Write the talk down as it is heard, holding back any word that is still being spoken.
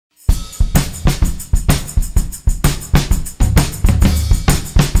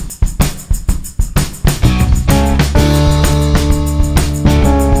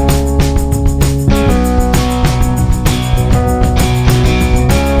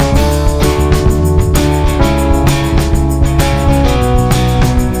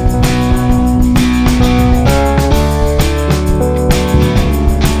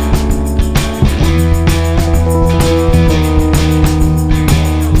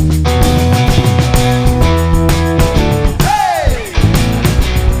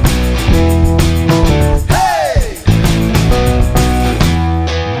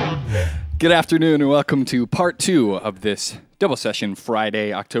Good afternoon and welcome to part 2 of this double session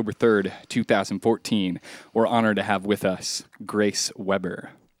Friday, October 3rd, 2014. We're honored to have with us Grace Weber.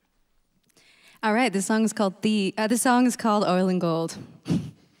 All right, this song is called Oil and Gold.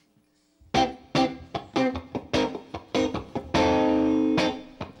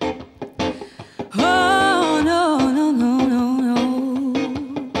 Oh, no, no, no, no, no.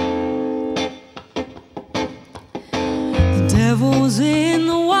 The devil's in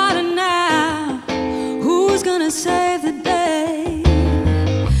the water now. Who's gonna save the day?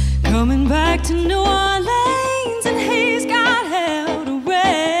 Coming back to New Orleans, and he's got hell to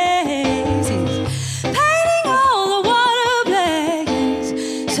raise. He's painting all the water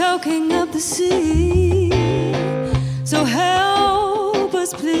black, soaking up the sea. So help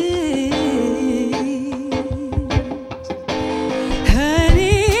us, please.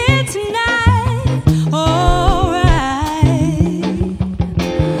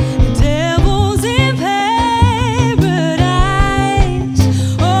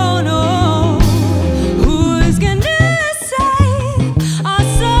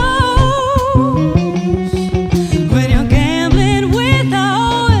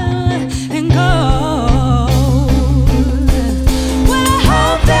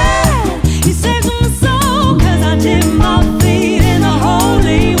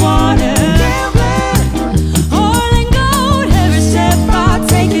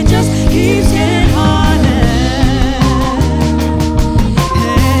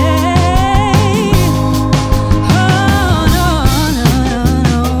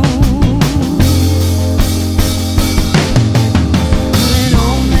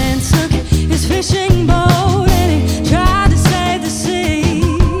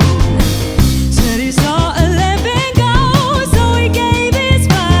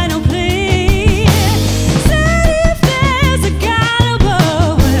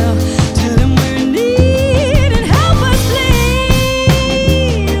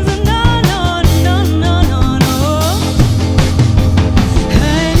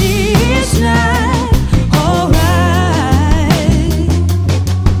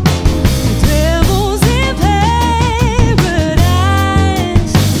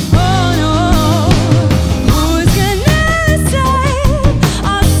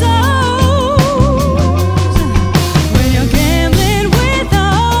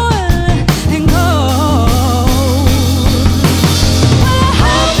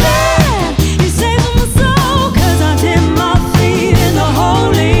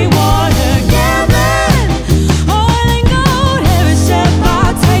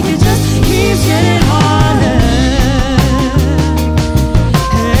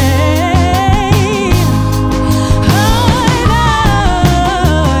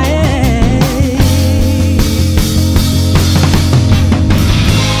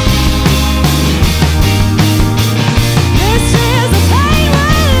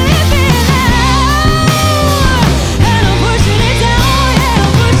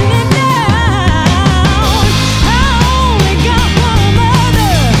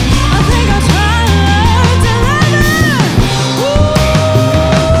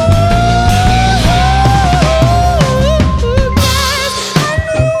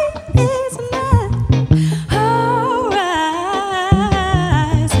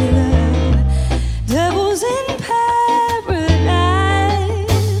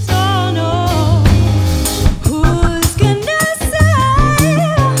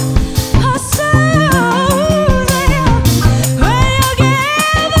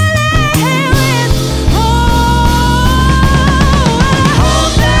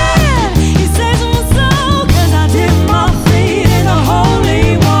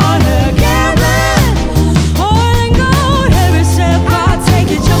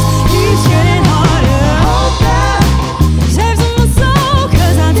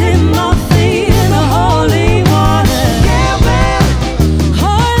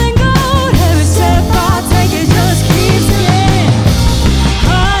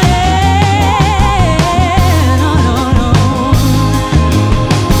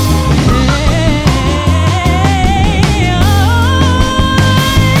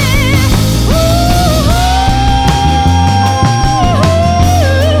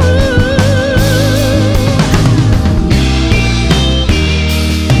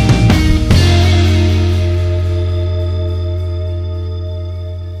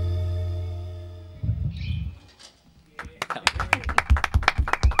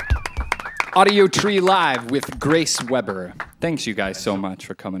 Audiotree Live with Grace Weber. Thanks you guys so much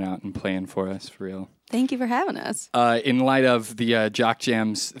for coming out and playing for us, for real. Thank you for having us. In light of the Jock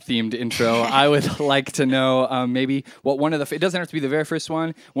Jams themed intro, I would like to know maybe what one of the, it doesn't have to be the very first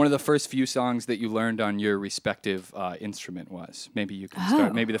one of the first few songs that you learned on your respective instrument was. Maybe you can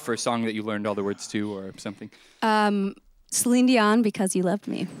start, maybe the first song that you learned all the words to or something. Celine Dion, Because You Loved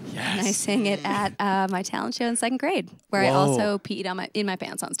Me. Yes. And I sang it at my talent show in 2nd grade, where I also peed on in my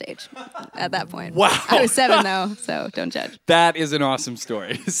pants on stage at that point. Wow. I was 7 though, so don't judge. That is an awesome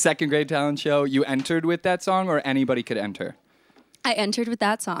story. 2nd grade talent show, you entered with that song or anybody could enter? I entered with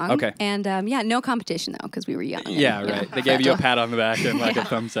that song. Okay. And yeah, no competition though, because we were young. Yeah, right. They gave you a pat on the back and like a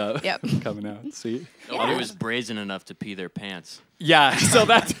thumbs up. Yep. Coming out. Sweet. Nobody was brazen enough to pee their pants. Yeah, so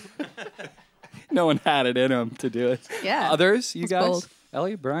that's... No one had it in them to do it. Yeah. Others, you guys? bold.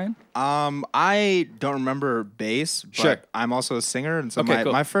 Ellie, Brian? I don't remember bass, but Sure. I'm also a singer, and so Okay,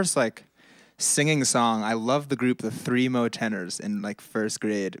 cool. my first like singing song, I love the group the Three Mo Tenors in like 1st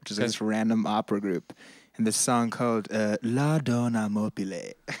grade, which is like, this random opera group, and this song called La Donna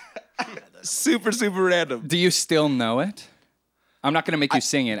Mobile. Super random. Do you still know it? I'm not going to make you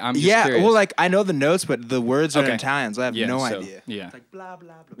sing it. I'm just Yeah, curious. well, like I know the notes, but the words are Okay. in Italian, so I have no so, idea. Yeah. It's like blah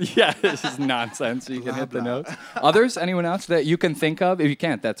blah blah. Yeah, this is nonsense. You can hit the blah. notes. Others? Anyone else that you can think of? If you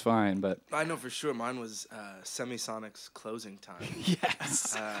can't, that's fine. But I know for sure mine was Semisonic's Closing Time.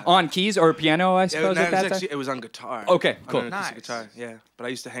 yes, on keys or piano, I suppose. no, at that time? it was on guitar. Okay, On cool. an acoustic Nice. guitar, yeah. But I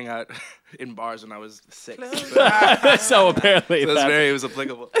used to hang out in bars when I was 6. So apparently, It was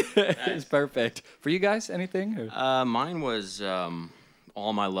applicable. it's perfect for you guys. Anything? Or? Mine was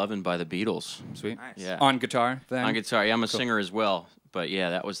All My Lovin' by the Beatles. Sweet. Nice. Yeah. On guitar, then. On guitar. Yeah, I'm a singer as well. But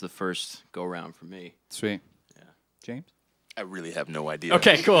yeah, that was the first go-round for me. Sweet. Yeah. James. I really have no idea.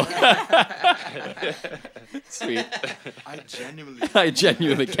 Okay, cool. Sweet. I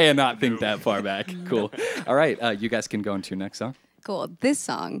genuinely cannot think that far back. Cool. All right, you guys can go into your next song. Cool. This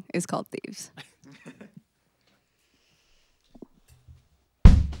song is called Thieves.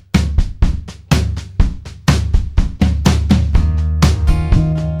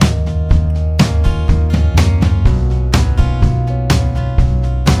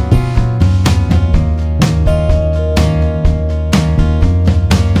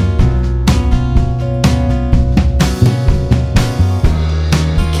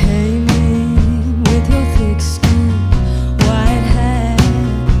 Came in with your thick skin, white hair,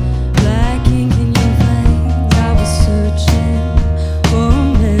 black ink in your veins. I was searching for a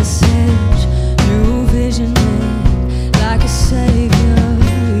message, new vision made like a savior.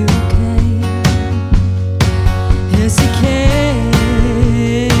 You came, yes, you came.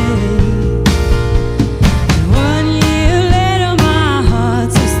 1 year later, my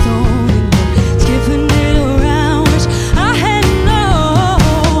heart's a stone, and skipping it around, which I had known.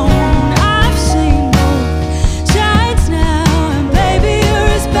 I've seen both sides now, and baby,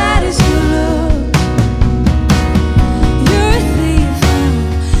 you're as bad as you look. You're a thief, I'm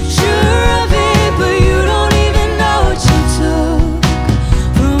sure of it, but you don't even know what you took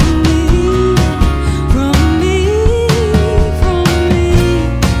from me, from me, from me,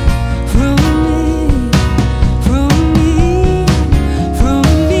 from me, from me, from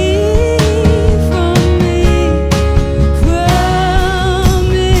me, from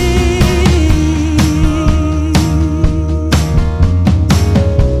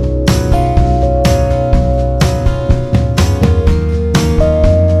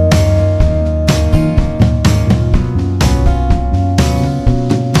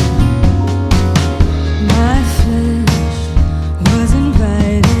My flesh was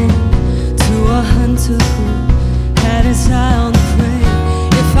invited to a hunter who had his eye on the prey.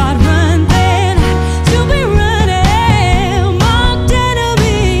 If I'd run, then I'd still be running. Marked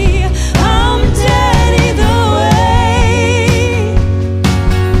enemy, I'm dead either way.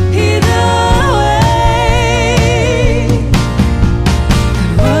 Either way.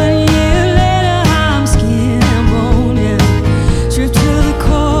 And 1 year later, I'm skin and bone, yeah, stripped to the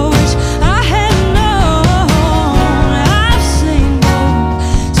core, which I had known. I've seen both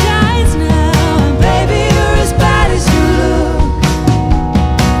sides now, and baby, you're as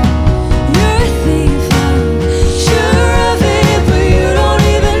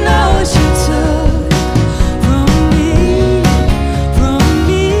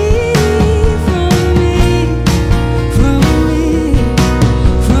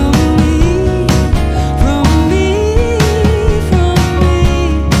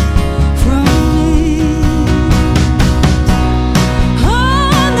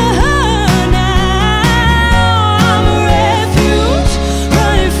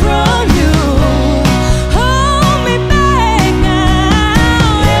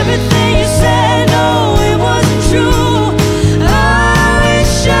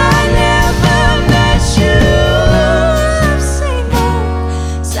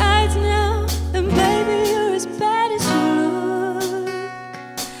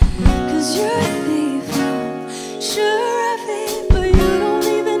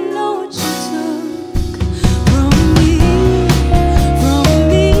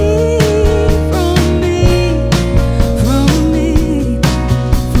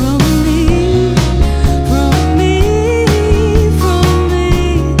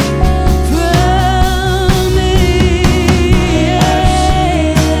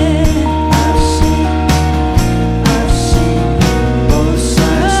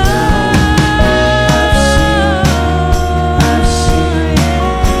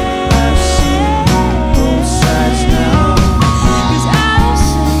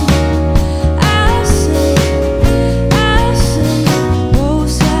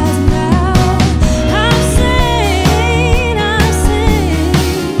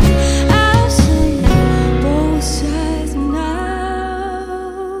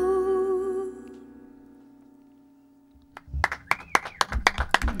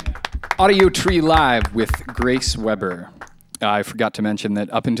Audiotree Live with Grace Weber. I forgot to mention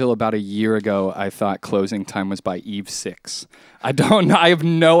that up until about a year ago, I thought Closing Time was by Eve 6. I don't know. I have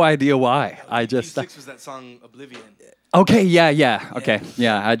no idea why. I just... Eve 6 was that song Oblivion. Okay, yeah. Okay,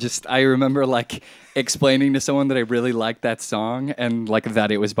 yeah. I remember like explaining to someone that I really liked that song and like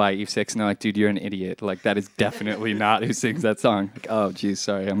that it was by Eve 6, and they're like, dude, you're an idiot. Like that is definitely not who sings that song. Like, oh, geez,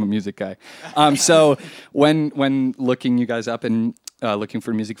 sorry, I'm a music guy. So when looking you guys up and looking for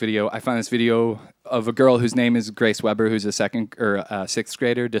a music video, I found this video of a girl whose name is Grace Weber, who's a sixth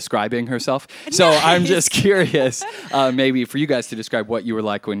grader, describing herself. So I'm just curious, maybe for you guys to describe what you were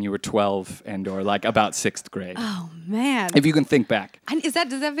like when you were 12 and or like about 6th grade. Oh man! If you can think back. Does that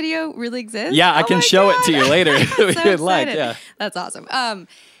video really exist? Yeah, I can show it to you later if I'm you so would like. excited. Yeah. That's awesome.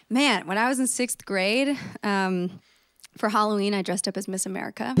 Man, when I was in 6th grade, for Halloween, I dressed up as Miss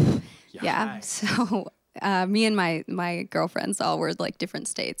America. Yeah. So me and my girlfriends all were like different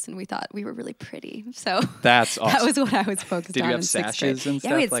states, and we thought we were really pretty. So That's awesome. that was what I was focused Did on you have in 6th sashes grade. and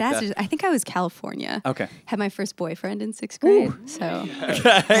Yeah, we had stuff like that? sashes. I think I was California. Okay. Had my first boyfriend in 6th grade. So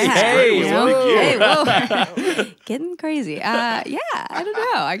Hey, you know? whoa. Hey, whoa. Getting crazy. Yeah, I don't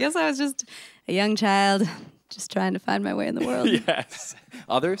know. I guess I was just a young child, just trying to find my way in the world. Yes.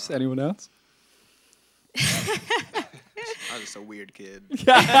 Others? Anyone else? I was just a weird kid.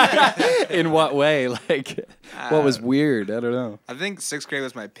 In what way? Like, what was weird? I don't know. I think 6th grade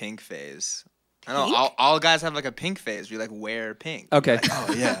was my pink phase. I don't know. All guys have like a pink phase. We like wear pink. Okay.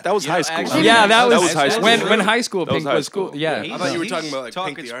 Oh yeah. That was high school. actually- Yeah, that That was was high school. when high school That was pink high was cool. school. Yeah. I thought you were talking about like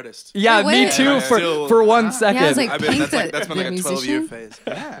Pink the artist. Yeah, Wait, me wait. too. Still- For 1 second. Yeah, I was like, I bet Pink that's the been like a 12-year musician? phase.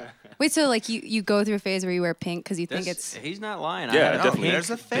 Yeah. Wait, so like you go through a phase where you wear pink because you think it's He's not lying. Yeah, I had a definitely. pink There's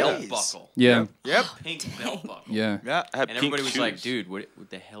a belt phase. buckle. Yeah. Yep. Pink belt buckle. Yeah. Yeah. I had And pink everybody was like, shoes. dude, what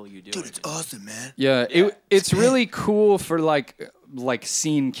the hell are you doing? Dude, it's awesome, man. Yeah, it's really cool for like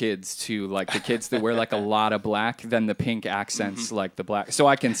scene kids too, like the kids that wear like a lot of black, then the pink accents like the black. So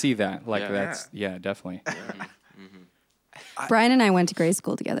I can see that. Like Yeah. that's definitely. Brian and I went to grade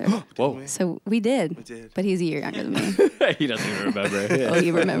school together. Whoa. So we did. We did. But he's a year younger than me. He doesn't even remember. Oh, he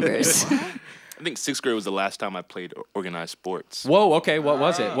remembers. I think 6th grade was the last time I played organized sports. Whoa, okay, what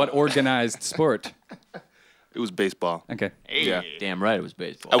was it? What organized sport? It was baseball. Okay. Yeah. Damn right, it was I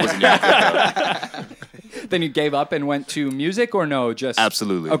baseball. wasn't young. for it. Then you gave up and went to music or no, just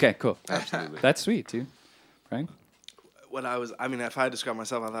Absolutely. Okay, cool. Absolutely. That's sweet, too. Brian? I mean, if I had to describe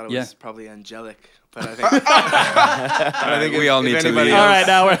myself, I thought it Yeah. was probably angelic. But I think, I think We if- all if need to anybody leave. All else-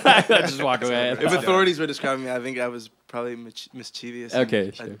 right, now we're just walk away. If authorities were describing me, I think I was probably mischievous. and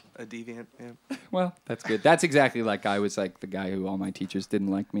Okay, sure. A deviant. Yeah. Well, that's good. That's exactly like I was like the guy who all my teachers didn't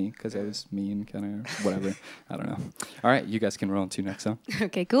like me because I was mean, kind of whatever. I don't know. All right, you guys can roll into next song.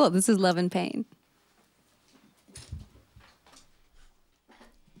 Okay, cool. This is Love and Pain.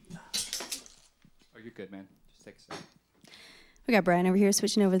 Oh, you're good, man. Just take a second. We got Brian over here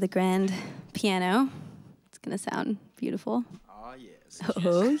switching over the grand piano. It's going to sound beautiful. Oh yes.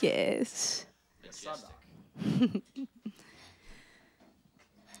 Oh, yes.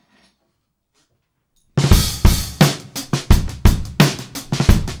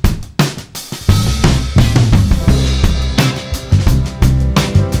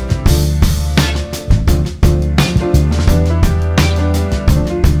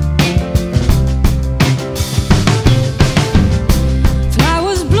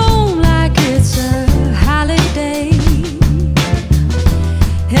 Flowers bloom like it's a holiday,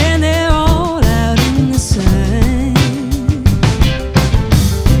 and they're all out in the sun.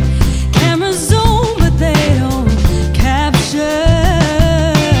 Cameras zoom, but they don't capture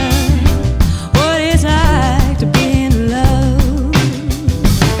what it's like to be in love.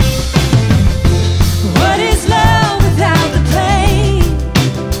 What is love without the pain?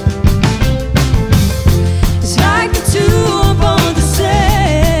 It's like the two are born the same.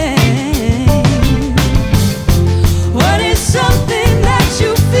 What is something that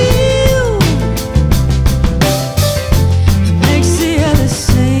you feel that makes the other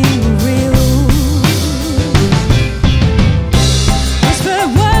seem real? Whispered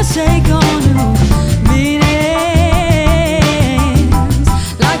words take on new meanings,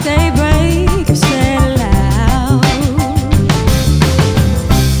 like they break if said aloud.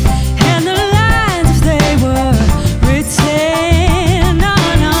 And the lines, if they were written, no,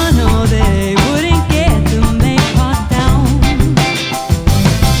 they wouldn't get the main part down.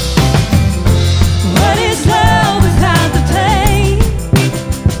 What is love without the pain?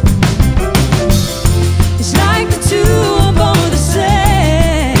 It's like the two are both the same.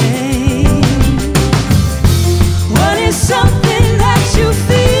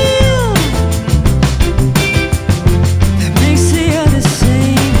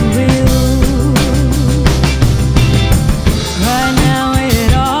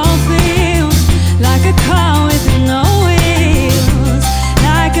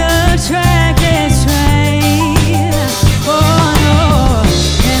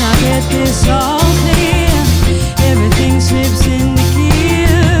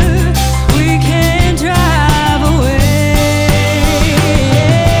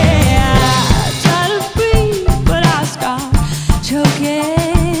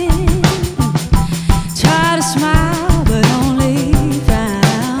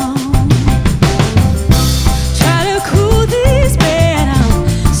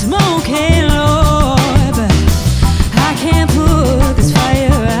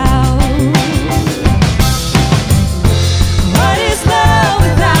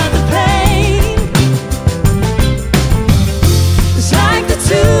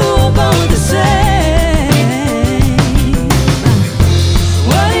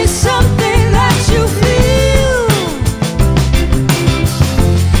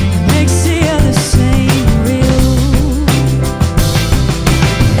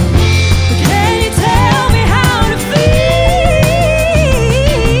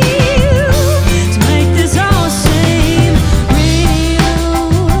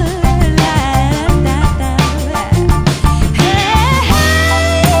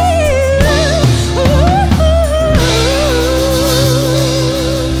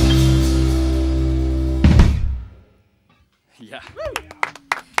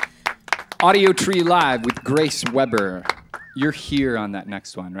 Audiotree Live with Grace Weber. You're here on that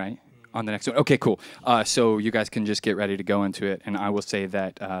next one, right? On the next one. Okay, cool. So you guys can just get ready to go into it. And I will say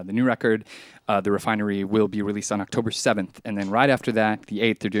that the new record, The Refinery, will be released on October 7th. And then right after that, the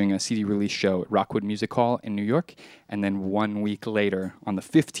 8th, they're doing a CD release show at Rockwood Music Hall in New York. And then 1 week later, on the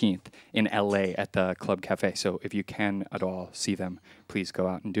 15th, in LA at the Club Cafe. So if you can at all see them, please go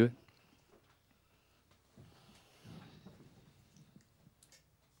out and do it.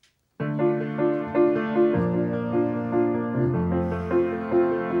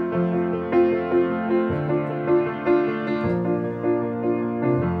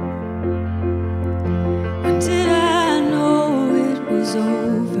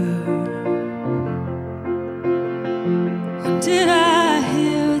 Did I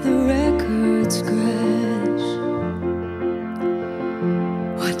hear the record scratch?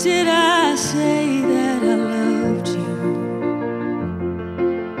 Or did I say that I loved you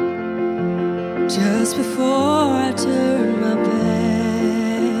just before I turned my back?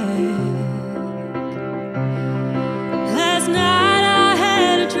 Last night I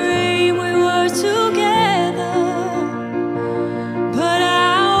had a dream we were together, but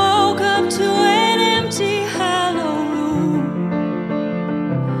I woke up to an empty hollow room.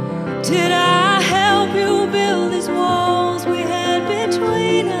 Did I help you build these walls we had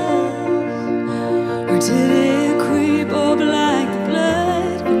between us? Or did it creep up like the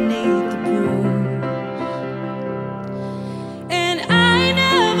blood beneath the bruise? And I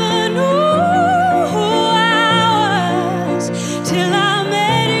never knew who I was till I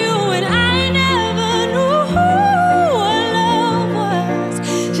met you. And I never knew who love was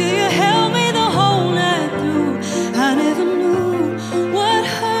till you held me the whole night through. I never knew what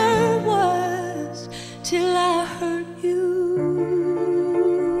hurt was till I hurt you.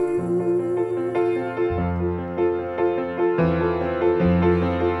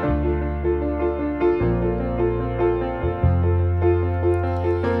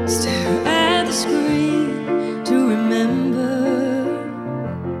 Stare at the screen to remember.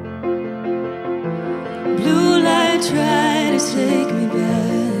 Blue light tried to take me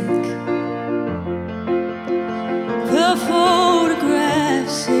back. The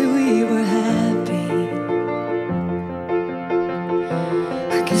photographs say we were happy.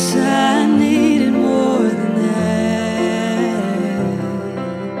 I guess I needed more than that.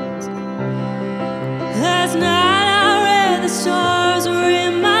 Last night I read the stars were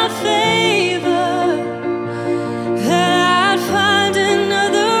in my favor, that I'd find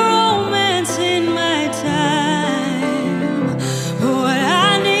another romance in my time. But what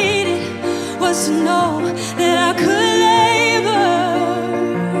I needed was to know that I could labor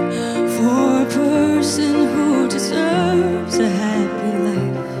for a person who deserves a happy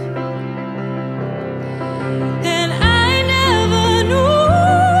life. And I never knew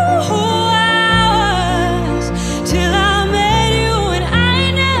who I was till I met you. And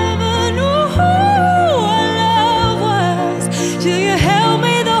I never knew who love was till you held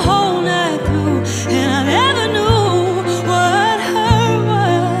me the whole night through. And I never knew what hurt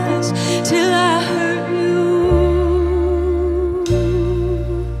was till I hurt you.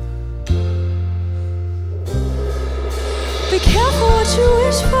 Be careful what you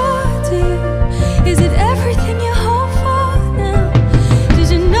wish for, dear. Is it everything you hope for now? Did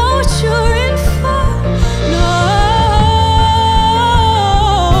you know what you're in for? No.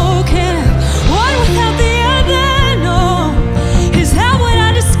 Can't have one without the other, no. Is that what I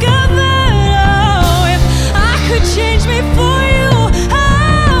discovered? Oh, if I could change me for you, I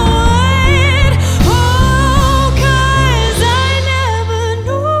would. Oh, 'cause I never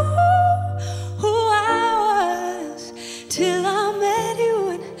knew who I was till I met you.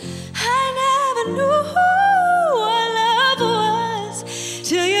 And I never knew who love was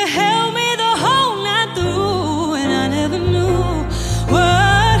till you held me the whole night through. And I never knew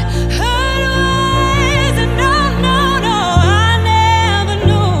what hurt was. And no, no, no, I never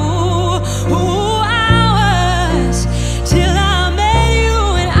knew who I was till I met you.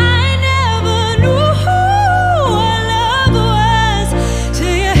 And I never knew who love was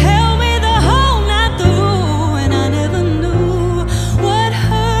till you held me the whole night through. And I never knew what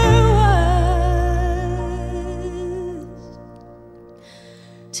hurt was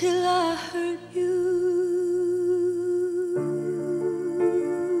till I hurt you.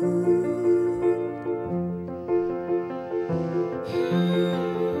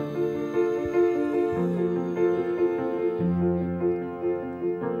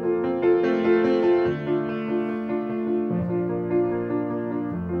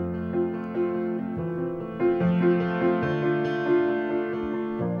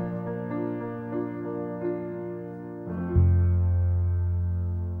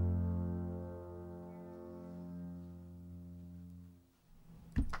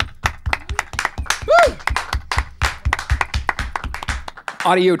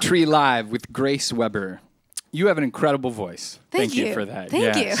 Audiotree Live with Grace Weber. You have an incredible voice. Thank you you for that. Thank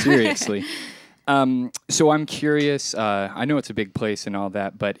yeah, you. Seriously. So I'm curious, I know it's a big place and all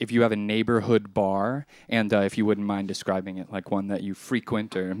that, but if you have a neighborhood bar, and if you wouldn't mind describing it, like one that you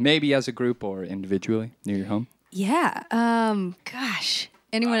frequent, or maybe as a group or individually near your home? Yeah. Gosh.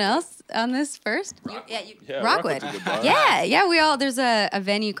 Anyone else on this first? Yeah, Rockwood. Rockwood's a good bar. Yeah. We all there's a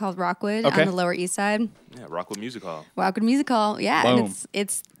venue called Rockwood Okay. on the Lower East Side. Yeah, Rockwood Music Hall. Rockwood Music Hall. Yeah, Boom. and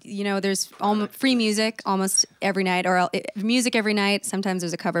it's there's free music almost every night, or music every night. Sometimes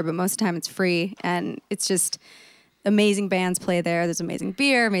there's a cover, but most of the time it's free, and it's just amazing bands play there. There's amazing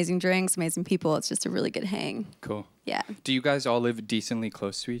beer, amazing drinks, amazing people. It's just a really good hang. Cool. Yeah. Do you guys all live decently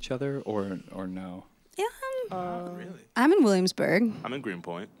close to each other, or no? Yeah. Really? I'm in Williamsburg. I'm in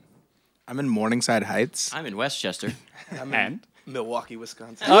Greenpoint. I'm in Morningside Heights. I'm in Westchester. And? Milwaukee,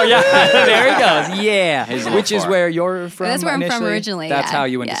 Wisconsin. Oh, yeah. There he goes. Yeah. He's a little Which is far. where you're from That's where I'm from initially? originally, That's yeah. how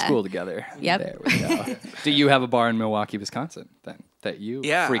you went to Yeah. school together. Yep. There we go. Do you have a bar in Milwaukee, Wisconsin, then, that you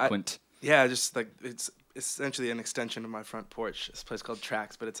frequent? Yeah, just like it's essentially an extension of my front porch. This place called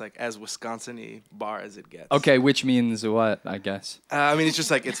Tracks, but it's like as Wisconsin-y bar as it gets. Okay, which means what, I guess? I mean, it's just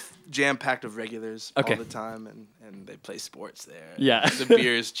like it's jam-packed of regulars Okay. all the time, and they play sports there. Yeah. The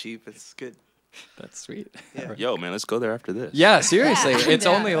beer is cheap. It's good. That's sweet. Yo, man, let's go there after this. Yeah, seriously. Yeah. It's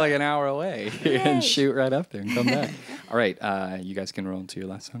Yeah. only like an hour away. And shoot right up there and come back. All right, you guys can roll into your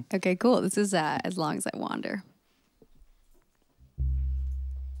last song. Okay, cool. This is As Long as I Wander.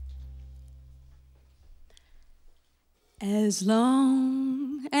 As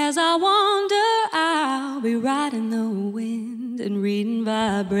long as I wander, I'll be riding the wind and reading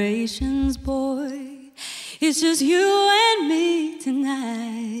vibrations, boy. It's just you and me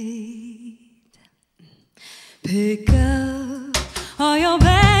tonight. Pick up all your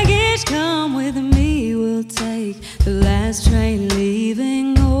baggage, come with me. We'll take the last train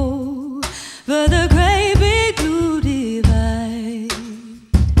leaving. Oh, for the great big blue divide.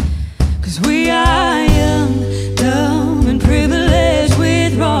 'Cause we are young, dumb, and privileged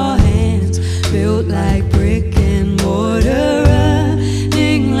with raw hands, built like brick and mortar,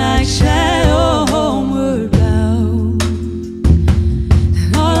 running like shadow homeward bound.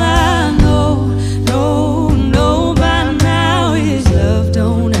 And all I know by now is love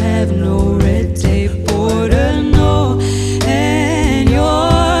don't have no red tape border, no. And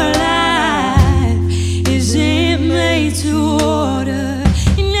your life isn't made to order.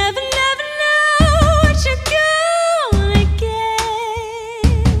 You never know what you're gonna get.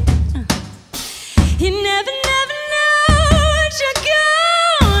 You never know what you're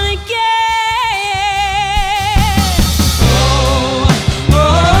gonna get. Oh, oh, oh,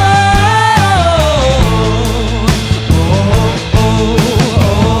 oh, oh,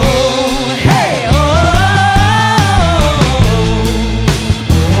 hey, oh,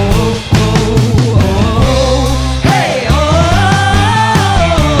 hey,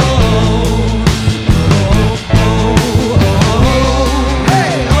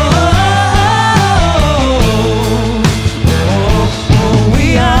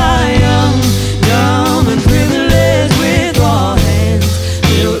 we are young, dumb, and privileged with raw hands,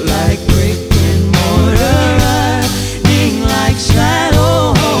 built like brick and mortar, running like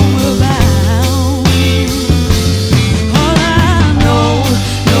shadow homeward bound. All I know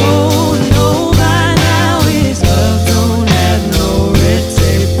by now is love don't have no red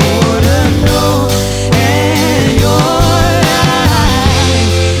tape border, no. And your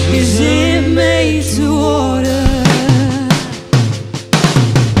life isn't made to order.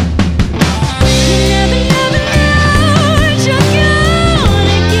 You never know what you're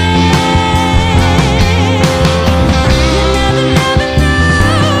gonna get. You never know what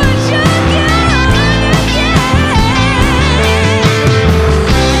you're gonna get. You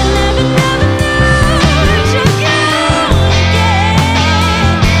never know what you're gonna get.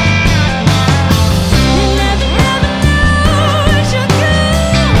 You never know what you're gonna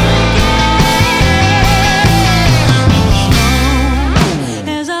get.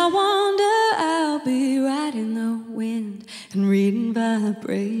 As I wander, I'll be riding the wind and reading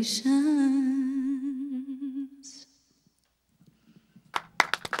vibrations.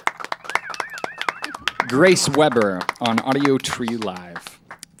 Grace Weber on Audiotree Live.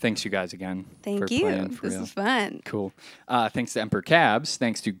 Thanks, you guys, again. Thank for you. playing for This real. is fun. Cool. Thanks to Emperor Cabs.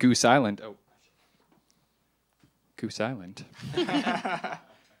 Thanks to Goose Island. Oh. Goose Island.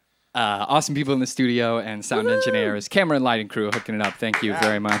 Awesome people in the studio and sound engineers, camera and lighting crew hooking it up. Thank you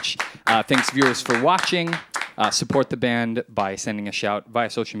very much. Thanks, viewers, for watching. Support the band by sending a shout via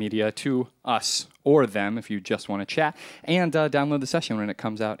social media to us or them if you just want to chat. And download the session when it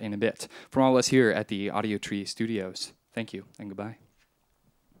comes out in a bit. From all of us here at the Audiotree Studios, thank you and goodbye.